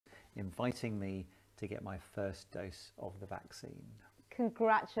inviting me to get my first dose of the vaccine.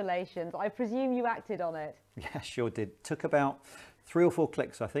 Congratulations. I presume you acted on it. Yeah, sure did. Took about 3 or 4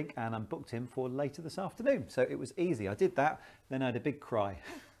 clicks, I think, and I'm booked in for later this afternoon. So it was easy. I did that, then I had a big cry.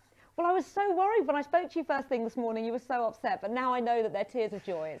 Well, I was so worried when I spoke to you first thing this morning. You were so upset, but now I know that they're tears of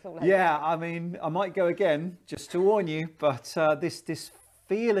joy. It's all over. Yeah, I mean, I might go again, just to warn you, but this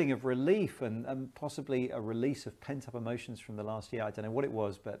feeling of relief and possibly a release of pent-up emotions from the last year, I don't know what it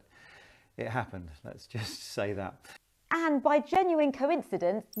was, but it happened. Let's just say that. And by genuine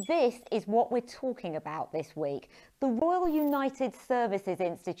coincidence, this is what we're talking about this week. The Royal United Services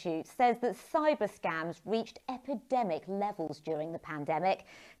Institute says that cyber scams reached epidemic levels during the pandemic.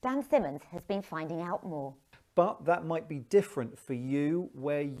 Dan Simmons has been finding out more. But that might be different for you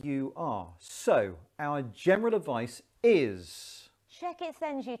where you are. So our general advice is... check it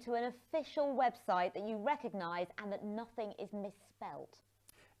sends you to an official website that you recognise and that nothing is misspelt.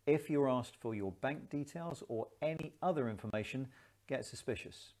 If you're asked for your bank details or any other information, get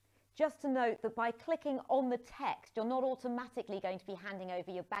suspicious. Just to note that by clicking on the text, you're not automatically going to be handing over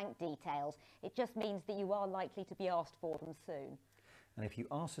your bank details. It just means that you are likely to be asked for them soon. And if you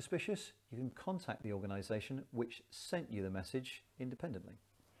are suspicious, you can contact the organisation which sent you the message independently.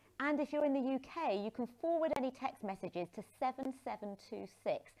 And if you're in the UK, you can forward any text messages to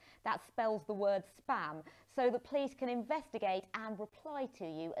 7726. That spells the word spam, so that police can investigate and reply to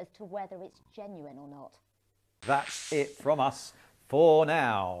you as to whether it's genuine or not. That's it from us for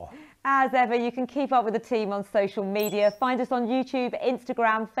now. As ever, you can keep up with the team on social media. Find us on YouTube,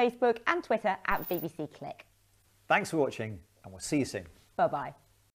 Instagram, Facebook and Twitter at BBC Click. Thanks for watching, and we'll see you soon. Bye-bye.